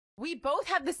We both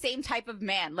have the same type of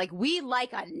man. Like, we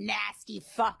like a nasty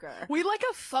fucker. We like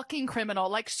a fucking criminal.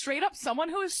 Like, straight up someone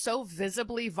who is so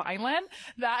visibly violent.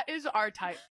 That is our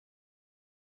type.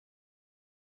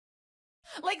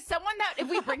 Like, someone that if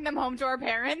we bring them home to our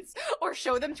parents or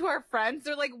show them to our friends,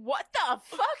 they're like, what the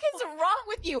fuck is wrong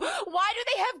with you? Why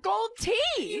do they have gold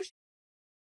teeth?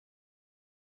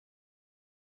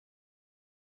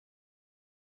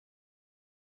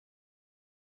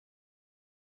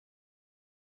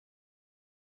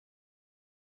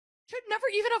 Should never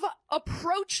even have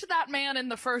approached that man in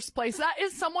the first place. That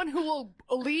is someone who will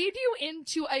lead you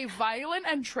into a violent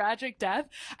and tragic death.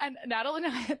 And Natalie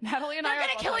and I They're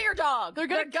gonna kill your dog. They're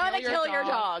gonna kill your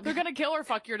dog. They're gonna kill or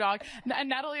fuck your dog. And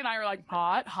Natalie and I are like,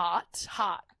 hot, hot,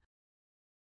 hot.